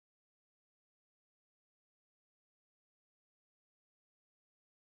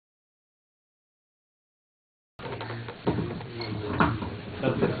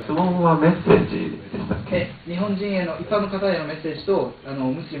質問はメッセージでしたっけ？日本人への一般の方へのメッセージと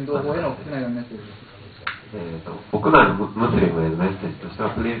ムスリム同胞への国内のメッセージです。国内のムスリムへのメッセージとしては、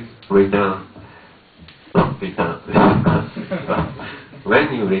Please return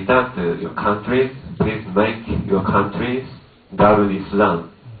when you return to your countries, please make your countries Darul Islam,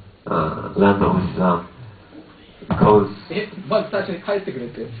 land of Islam. Because まず最初に帰ってくれっ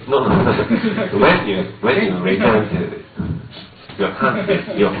て。no, when you return to your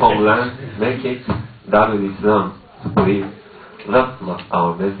country, your homeland, make it Darul Islam. Please, that's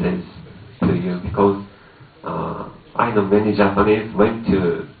our message to you. Because I know many Japanese went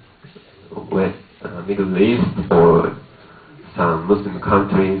to Middle East or some Muslim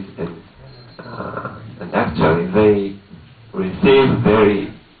countries, and actually they receive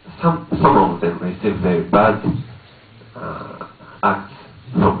some of them receive very bad acts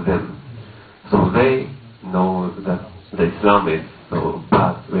from them. So they know that the Islam is so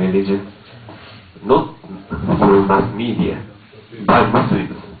bad religion, not through mass media, by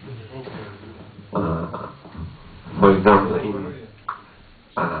Muslims. For example,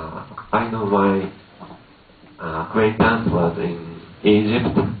 I know my acquaintance was in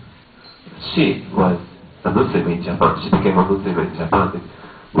Egypt. She was a Muslim in Japan. She became a Muslim in Japan.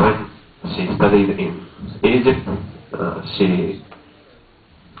 When she studied in Egypt, she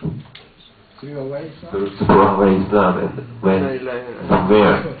threw away Islam and went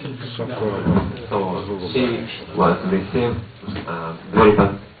somewhere. So she was received very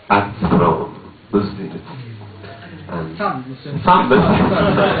bad acts from Muslims. And some Muslims.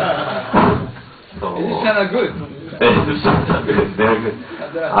 So it's kind of good. It's very good.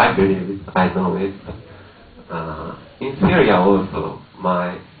 I believe it. I know it. In Syria also,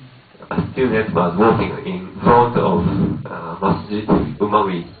 my student was walking in front of Masjid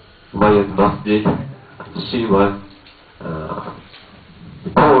Umayyad Masjid. She was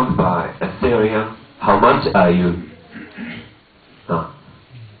told by a Syrian, "How much are you?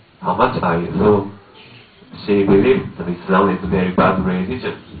 How much are you?" So she believed that Islam is a very bad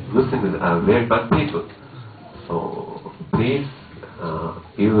religion. Muslims are very bad people. So please,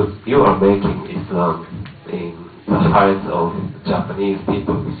 you are making Islam in the hearts of Japanese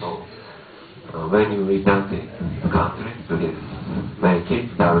people. So when you return to the country, please make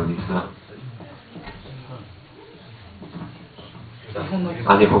it Darul Islam. 日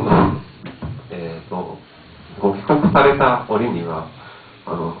本のご帰国された折には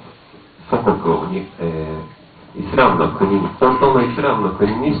祖国をイスラムの国に、本当のイスラムの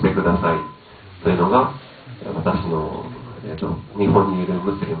国にしてくださいというのが私の、日本にいる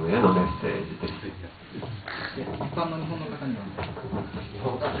ムスリムへのメッセージです。一般の日本の方には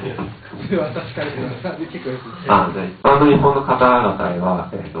それは確かに結構です。じゃあ一般の日本の方々へ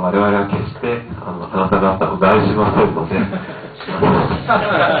は、我々は決してあなた方を害しませんので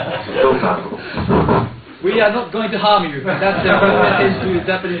どうかWe are not going to harm you. That's the message to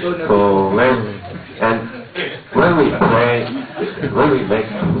Japanese audience. So when we pray, when we make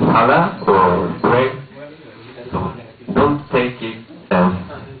salah or pray, so don't take it as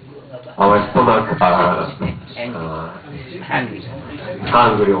our stomach are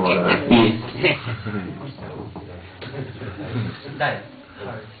hungry or eat.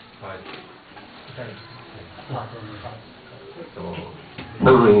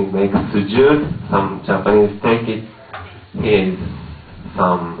 So when we make sujood, some Japanese take it is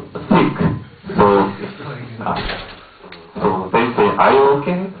some sick. So they say, "Are you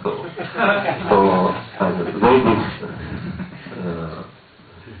okay?" So and ladies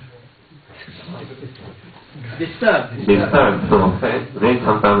disturb. So they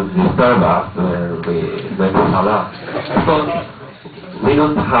sometimes disturb us when we make salah. So we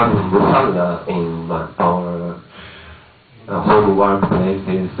don't have musalla in our home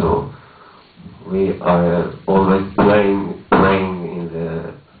workplaces, so we are always playing in the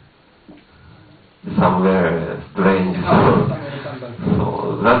somewhere strange.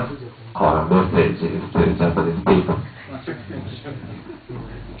 So that's our message to Japanese people.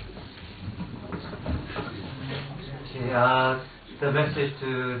 The message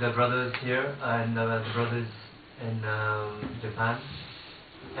to the brothers here and the brothers in Japan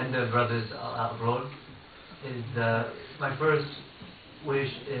and the brothers abroad is my first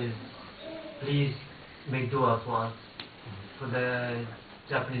wish is please make dua for us, for the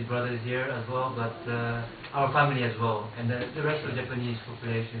Japanese brothers here as well, but our family as well, and the rest of the Japanese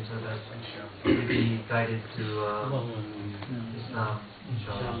population, so that we be guided to Islam,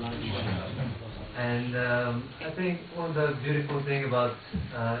 inshallah. And I think one of the beautiful thing about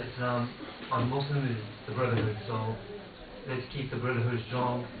Islam on Muslim is the brotherhood. So let's keep the brotherhood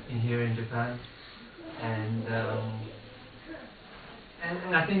strong in here in Japan, and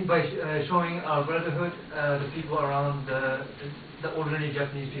And I think by showing our brotherhood, the people around the ordinary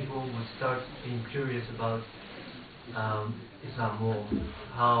Japanese people would start being curious about Islam more.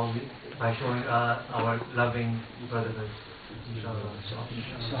 By showing our loving brotherhood.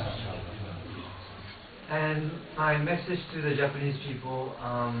 And my message to the Japanese people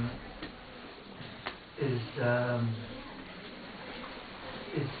is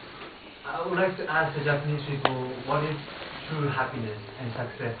I would like to ask the Japanese people what is true happiness and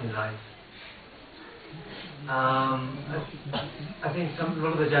success in life. I think a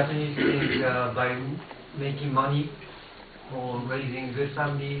lot of the Japanese think by making money or raising good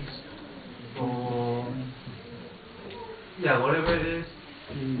families or whatever it is,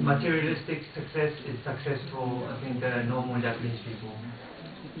 materialistic success is successful. I think the normal Japanese people.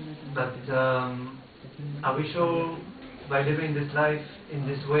 But are we sure by living this life in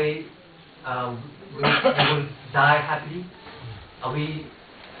this way we will die happily?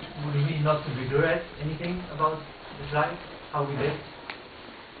 Would we not regret anything about this life, how we live?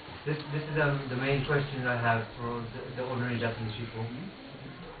 This is the main question I have for the ordinary Japanese people.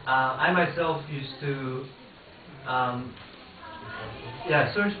 I myself used to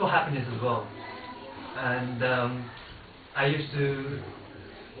search for happiness as well, and I used to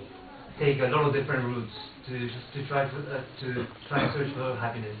take a lot of different routes to try and search for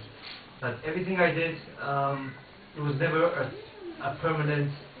happiness. But everything I did, it was never a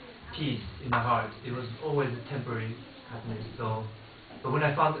permanent peace in my heart. It was always a temporary happiness. But when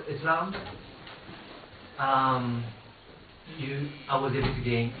I found Islam, I was able to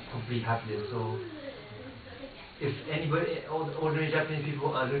gain complete happiness. So if anybody, all the ordinary Japanese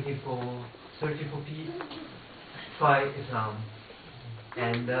people are searching for peace, try Islam.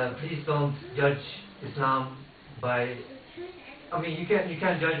 And please don't judge Islam by, you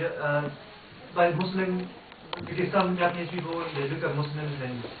can judge by Muslim, because some Japanese people, they look at Muslims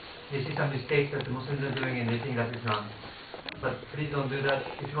and they see some mistakes that the Muslims are doing and they think that's Islam. But please don't do that.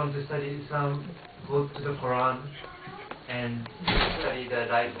 If you want to study Islam, go to the Quran and study the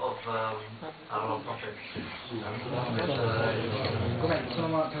life of our Prophet. ごめん、その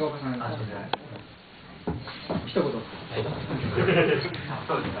まま高岡さん。一言。そ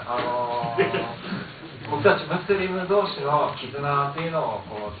うですね。僕たちムスリム同士の絆というのを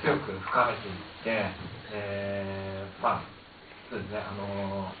こう強く深めていって、そうですね。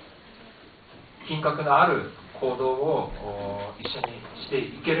品格のある行動を一緒にして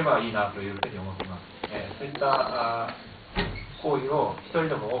いければいいなというふうに思っています。そういった行為を一人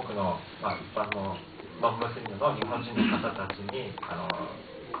でも多くの、一般のノンムスリムの日本人の方たちに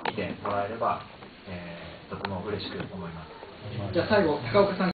見てもらえれば、とても嬉しく思います。じゃあ最後、高岡さん